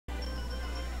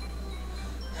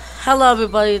Hello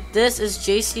everybody, this is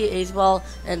JC8Ball,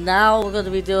 and now we're going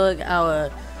to be doing our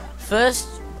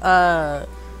first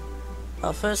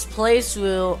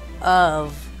playthrough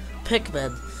of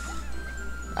Pikmin.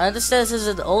 I understand this is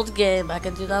an old game back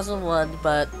in 2001,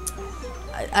 but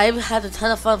I had a ton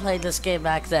of fun playing this game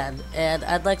back then, and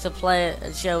I'd like to play it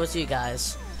and share with you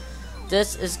guys.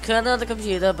 This is currently on the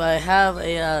computer, but I have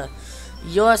a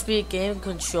USB game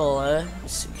controller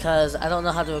because I don't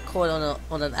know how to record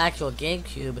on an actual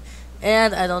GameCube,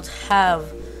 and I don't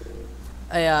have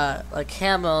a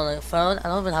camera on a phone. I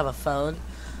don't even have a phone.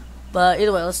 But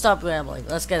either way, let's stop rambling.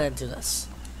 Let's get into this.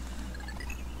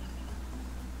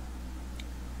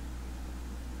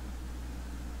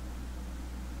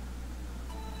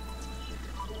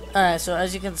 Alright, so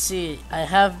as you can see, I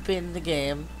have beaten the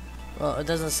game. Well, it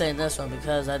doesn't say in this one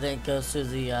because I didn't go through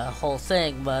the whole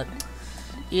thing, but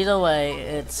either way,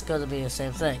 it's going to be the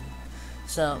same thing.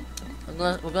 So,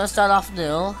 we're going to start off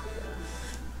new.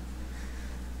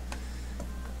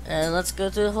 And let's go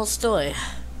through the whole story.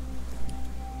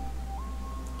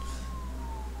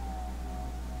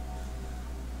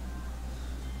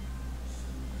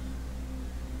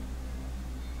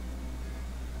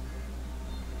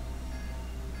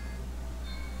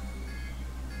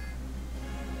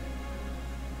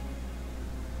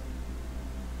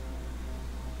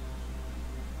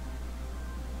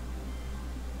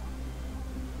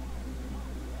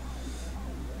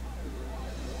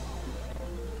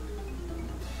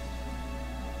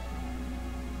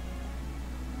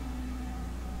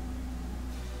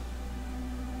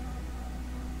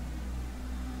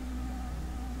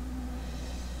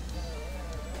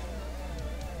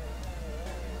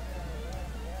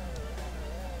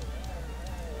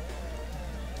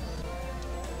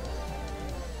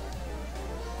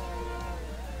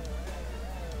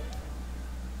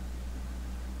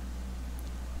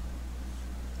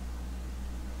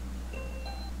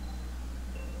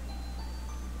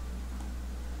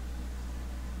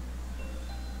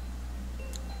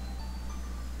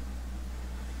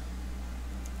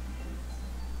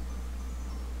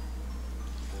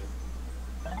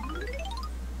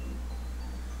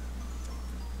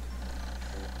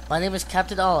 My name is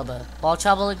Captain Oliver. While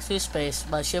traveling through space,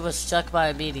 my ship was struck by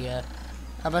a meteor.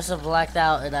 I must have blacked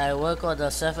out and I awoke on the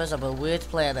surface of a weird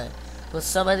planet. With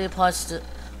so many parts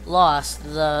lost,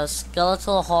 the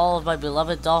skeletal hull of my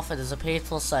beloved dolphin is a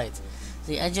painful sight.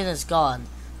 The engine is gone.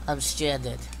 I'm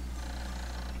stranded.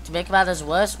 To make matters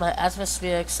worse, my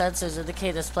atmospheric sensors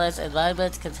indicate this planet's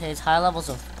environment contains high levels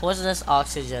of poisonous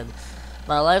oxygen.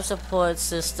 My life support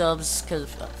systems can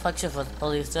function for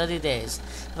only 30 days.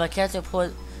 If I can't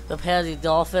repair the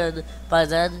dolphin by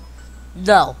then,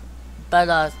 no. Better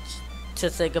not to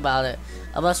think about it.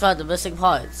 I must find the missing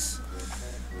parts.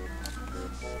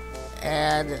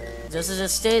 And this is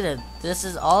just stated. This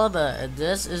is Oliver, and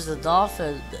this is the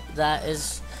dolphin that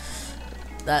is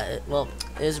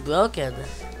broken.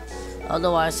 I don't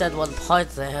know why I said one part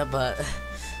there, but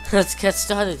let's get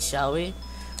started, shall we?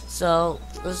 So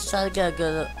let's try to get a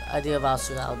good idea of our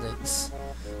surroundings.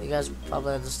 You guys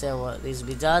probably understand what needs to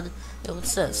be done. And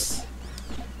what's this?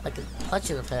 I can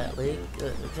punch it apparently.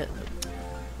 Yeah,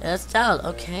 it's down.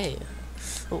 Okay.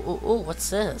 Ooh, what's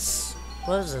this?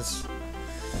 What is this?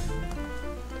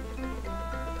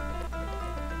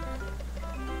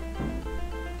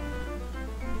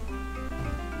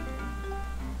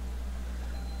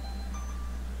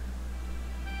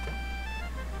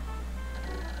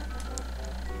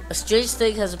 A strange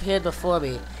thing has appeared before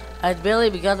me. I had barely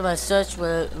begun my search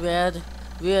when it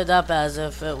reared up as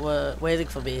if it were waiting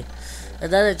for me.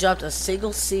 And then it dropped a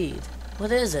single seed.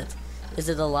 What is it? Is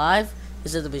it alive?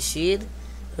 Is it a machine?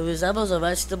 It resembles a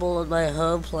vegetable on my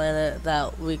home planet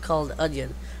that we called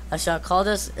onion. I shall call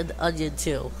this an onion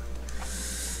too.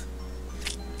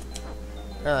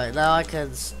 Alright, now I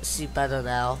can see better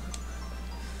now.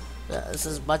 Yeah, this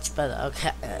is much better.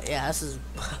 Okay, yeah, this is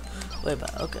way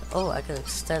better. Okay, oh, I can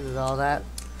extend and all that.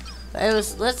 But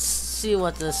anyways, let's see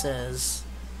what this is.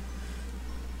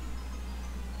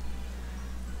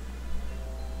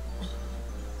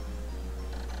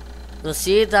 The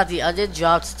seed that the onion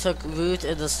dropped took root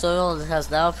in the soil and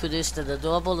has now produced an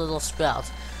adorable little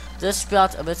sprout. This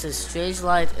sprout emits a strange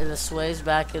light and it sways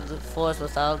back and forth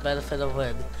without benefit of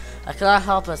wind. I cannot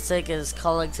help but think it is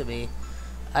calling to me.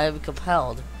 I am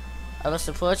compelled. I must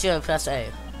approach you and press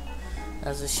A.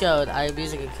 As it showed, I am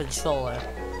using a controller.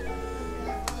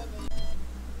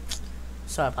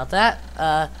 Sorry about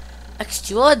that.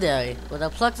 Extraordinary! When I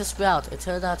plucked the sprout, it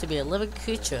turned out to be a living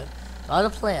creature, not a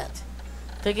plant.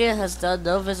 Pikmin has done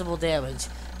no visible damage.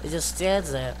 It just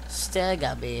stands there, staring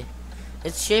at me.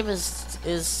 Its shape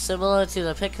is similar to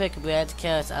the Pikmin brand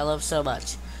carrots I love so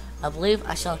much. I believe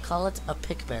I shall call it a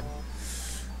Pikmin.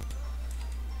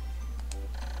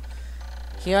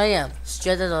 Here I am,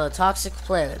 stranded on a toxic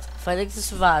planet, fighting to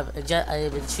survive, and yet I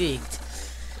am intrigued.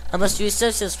 I must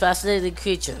research this fascinating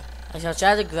creature. I shall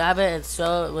try to grab it and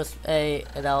throw it with A,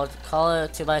 and I will call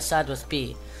it to my side with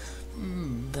B.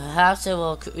 Perhaps it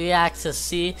will react to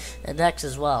C and X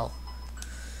as well.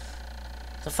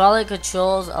 The following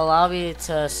controls allow me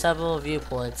to several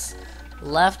viewpoints.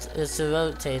 Left is to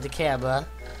rotate the camera.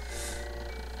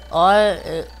 R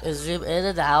is zoom in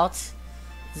and out.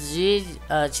 Z,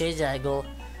 change angle.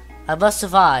 I must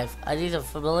survive. I need to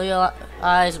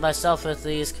familiarize myself with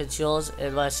these controls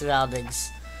and my surroundings.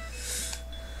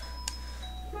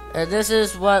 And this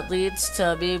is what leads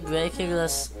to me breaking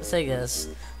this thing is.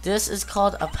 This is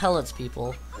called a pellet,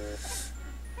 people.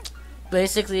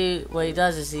 Basically, what he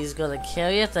does is he's gonna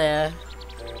carry it there,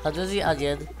 under the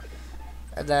onion,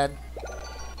 and then...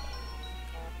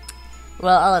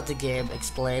 Well, I'll let the game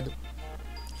explain.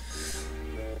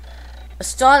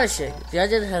 Astonishing! The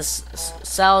onion has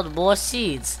sown more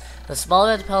seeds. The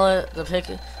smaller the pellet the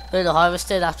Pikmin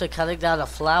harvested after cutting down a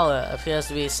flower appears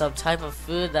to be some type of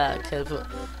food that can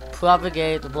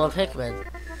propagate more Pikmin.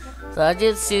 The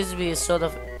onion seems to be a sort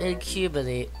of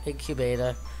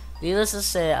incubator. Needless to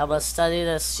say, I must study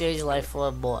this strange life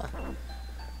form more.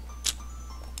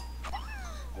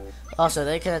 Also,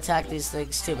 they can attack these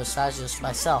things too, besides just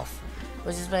myself,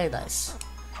 which is very nice.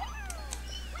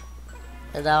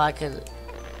 And now I can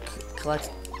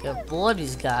get more of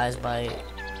these guys by...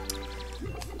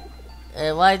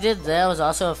 And what I did there was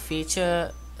also a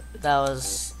feature that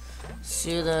was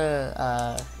sooner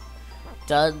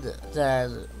done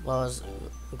than what was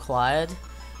required.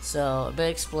 So it may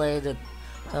explain the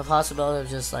possibility of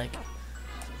just like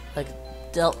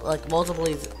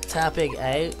multiply tapping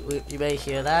A. You may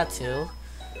hear that too,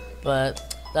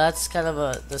 but that's kind of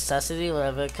a necessity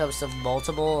whenever it comes to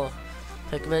multiple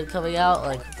Pikmin coming out,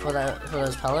 like for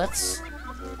those pellets.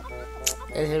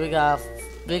 And here we got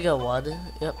a bigger one.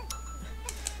 Yep.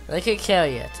 They can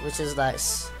carry it, which is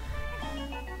nice.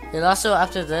 And also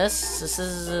after this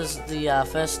is the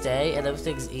first day, and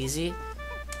everything's easy.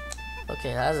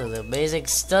 Okay, that's an amazing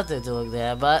stunt they're doing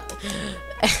there, but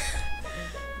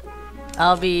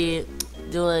I'll be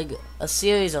doing a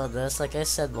series on this, like I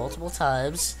said, multiple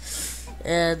times,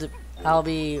 and I'll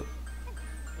be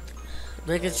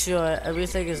making sure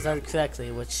everything is done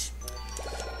correctly, which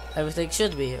everything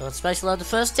should be, especially on the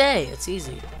first day. It's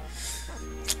easy.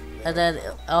 And then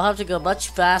I'll have to go much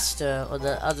faster on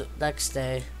the next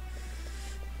day.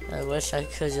 I wish I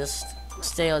could just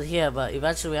stay on here, but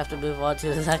eventually we have to move on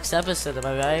to the next episode, am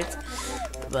I right?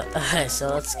 But, alright, so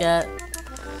let's get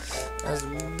as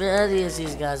many of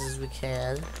these guys as we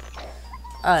can.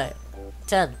 Alright,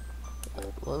 10.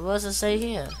 What does it say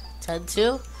here? 10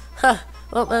 too? Huh,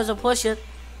 well, there's a push it.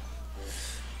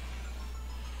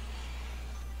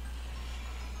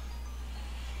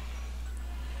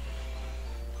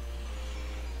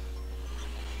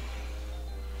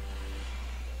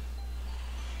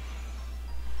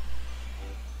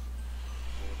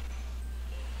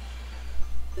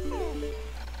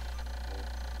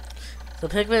 The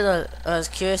Pikmin are as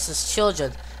curious as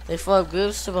children. They form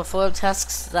groups to perform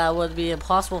tasks that would be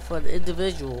impossible for an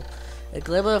individual. A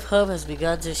glimmer of hope has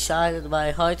begun to shine in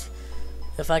my heart.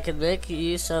 If I can make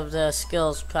use of their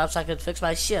skills, perhaps I can fix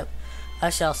my ship. I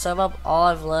shall sum up all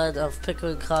I've learned of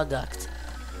Pikmin conduct.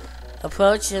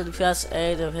 Approach and press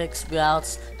A to pick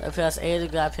sprouts, and press A to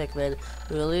grab Pikmin,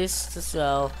 release to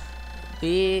throw,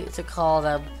 B to call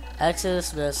them, X to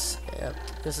dismiss. Yep,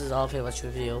 this is all pretty much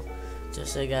review,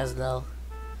 just so you guys know.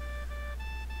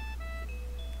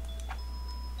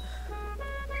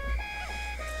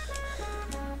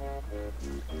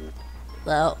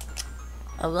 Now,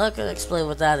 I'm not gonna explain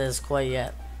what that is quite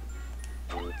yet.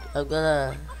 I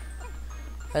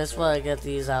just want to get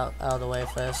these out of the way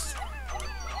first.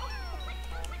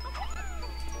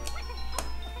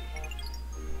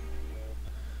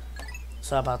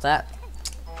 Sorry about that.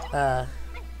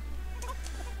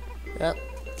 Yep,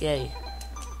 yay.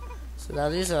 So now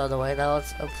these are on the way. Now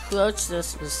let's approach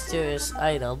this mysterious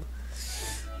item.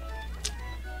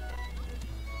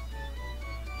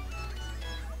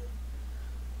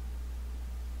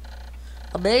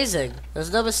 Amazing!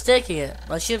 There's no mistaking it.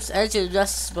 My ship's engine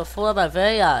rests before my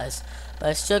very eyes. By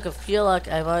a stroke of pure luck,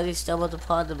 I've already stumbled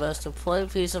upon the most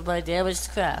important piece of my damaged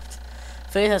craft.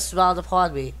 Fate has smiled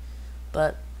upon me.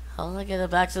 But how will I get it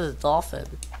back to the dolphin?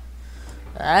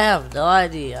 I have no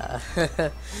idea. I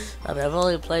mean, I've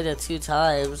only played it 2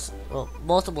 times. Well,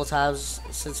 multiple times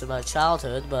since my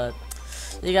childhood, but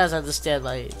you guys understand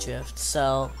my drift.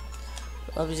 So,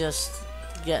 let me just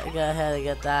get ahead and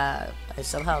get that. I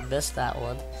somehow missed that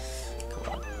one.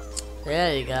 Come on.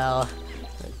 There you go.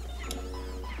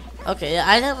 Okay, yeah,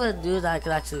 I never knew that I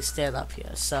could actually stand up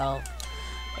here, so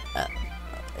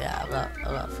yeah,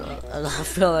 I'm not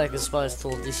feeling like a smart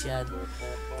tool this yet.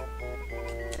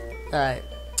 Alright.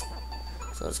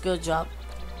 So let's go drop.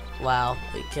 Wow,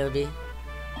 are you kidding me?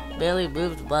 Barely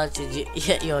moved much and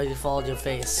yet you already fall on your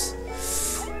face.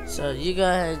 So you go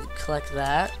ahead and collect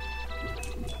that.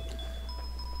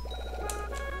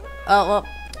 Oh well,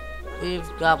 we've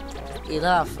got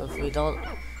enough. If we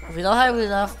don't have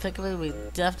enough Pikmin, we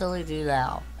definitely do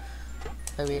now.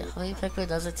 I mean, how many Pikmin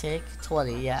does it take?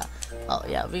 20, yeah. Oh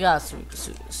yeah, we got too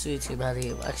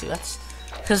many. Actually,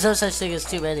 there's no such thing as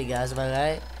too many, guys. Am I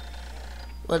right?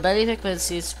 When many Pikmin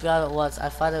seeds sprout at once, I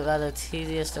find it rather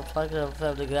tedious to pluck them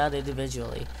from the ground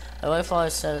individually. My wife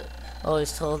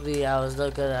always told me I was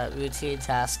no good at routine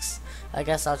tasks. I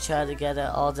guess I'll try to get it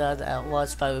all done at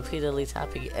once by repeatedly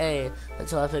tapping A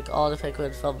until I pick all the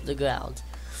Pikmin from the ground.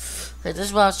 And this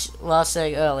is what I was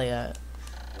saying earlier.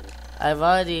 I've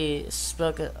already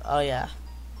spoken. Oh yeah.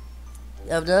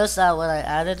 I've noticed that when I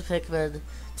added Pikmin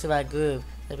to my group,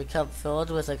 they become filled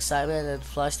with excitement and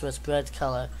flushed with bright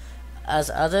color. As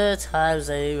other times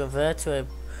they revert to a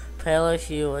paler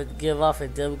hue and give off a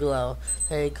dim glow.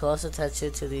 Paying close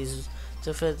attention to these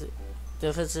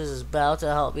differences is bound to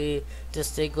help me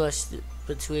distinguish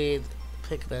between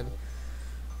Pikmin.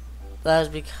 That is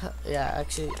because, yeah,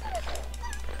 actually,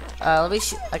 let me.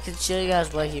 I can show you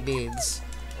guys what he means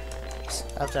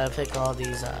after I pick all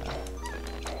these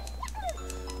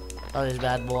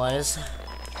bad boys.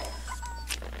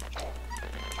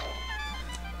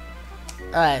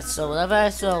 Alright, so whenever I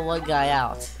throw one guy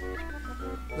out,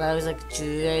 now he's like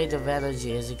drained of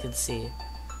energy, as you can see.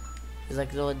 He's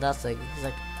like doing nothing. He's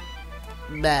like,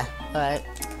 meh. Alright.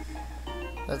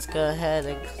 Let's go ahead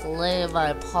and claim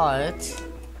my part.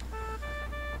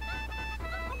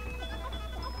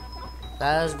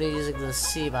 That was me using the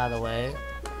C, by the way.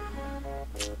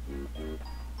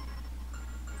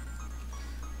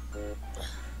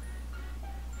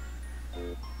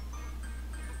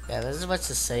 Yeah, there's not much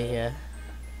to say here.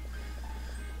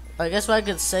 I guess what I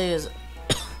could say is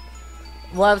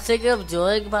what I'm thinking of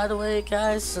doing, by the way,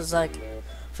 guys, is like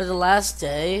for the last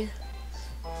day,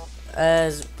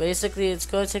 as basically it's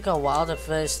going to take a while to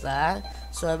finish that,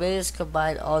 so I may just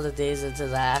combine all the days into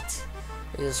that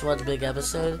in just one big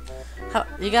episode.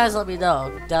 You guys let me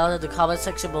know down in the comment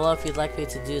section below if you'd like me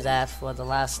to do that for the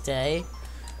last day,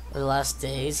 or the last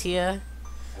days here.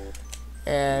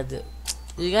 And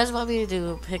you guys want me to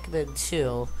do Pikmin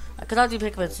 2? I cannot do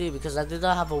Pikmin 2 because I do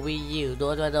not have a Wii U,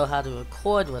 nor do I know how to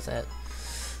record with it.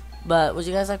 But would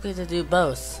you guys like me to do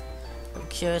both? I'm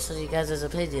curious on you guys'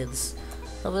 opinions.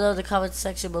 Let me know in the comment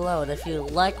section below, and if you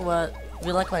like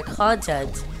my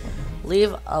content,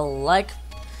 leave a like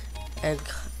and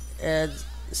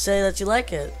say that you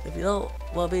like it. If you don't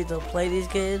want me to play these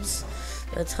games,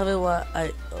 then tell me what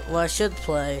I should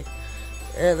play.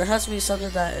 And it has to be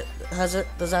something that doesn't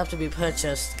have to be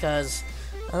purchased, because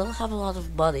I don't have a lot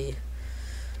of money.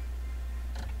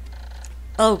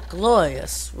 Oh,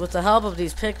 glorious! With the help of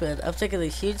these Pikmin, I've taken a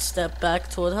huge step back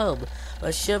toward home.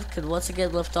 My ship can once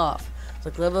again lift off.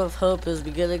 The glimmer of hope is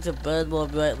beginning to burn more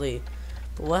brightly.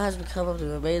 But what has become of the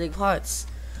remaining parts?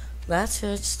 That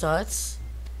search starts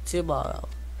tomorrow.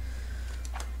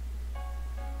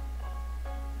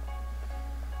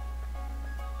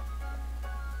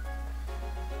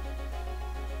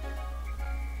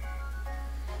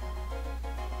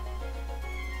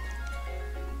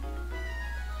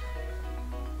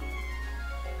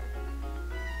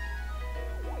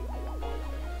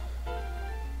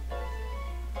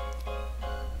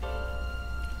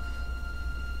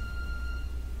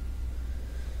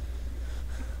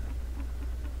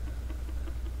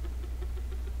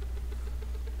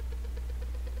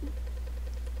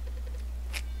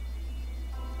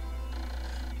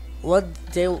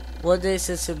 One day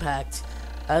since impact,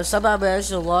 I have somehow managed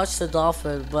to launch the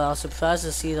dolphin, but I was surprised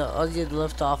to see the onion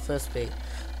lift off with me.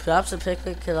 Perhaps the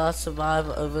Pikmin cannot survive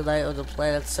overnight on the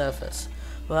planet's surface.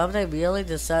 Perhaps they merely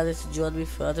decided to join me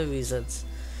for other reasons.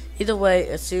 Either way,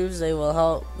 it seems they will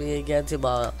help me again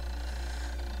tomorrow.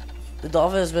 The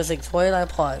dolphin is missing 29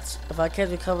 parts. If I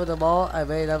can't recover them all, I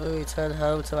may never return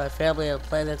home to my family on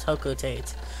planet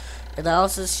Commentate.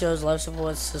 Analysis shows life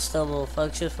support system will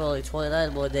function for only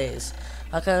 29 more days.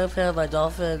 How can I repair my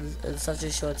dolphin in such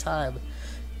a short time?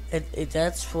 A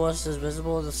dense forest is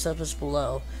visible on the surface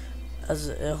below. As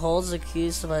it holds the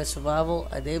keys to my survival,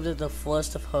 I named it the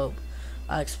Forest of Hope.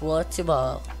 I explore it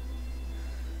tomorrow.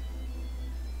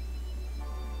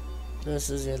 This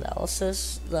is the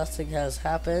analysis. Nothing has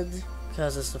happened.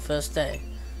 because it's the first day.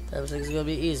 Everything's gonna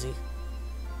be easy.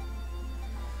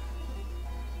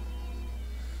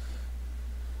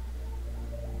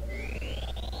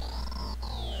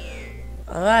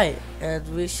 Alright, and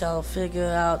we shall figure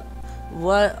out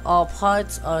what all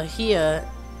parts are here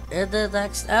in the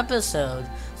next episode.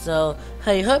 So,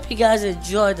 I hope you guys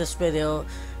enjoyed this video,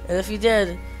 and if you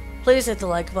did, please hit the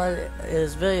like button. It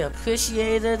is very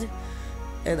appreciated,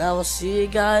 and I will see you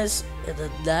guys in the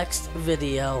next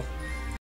video.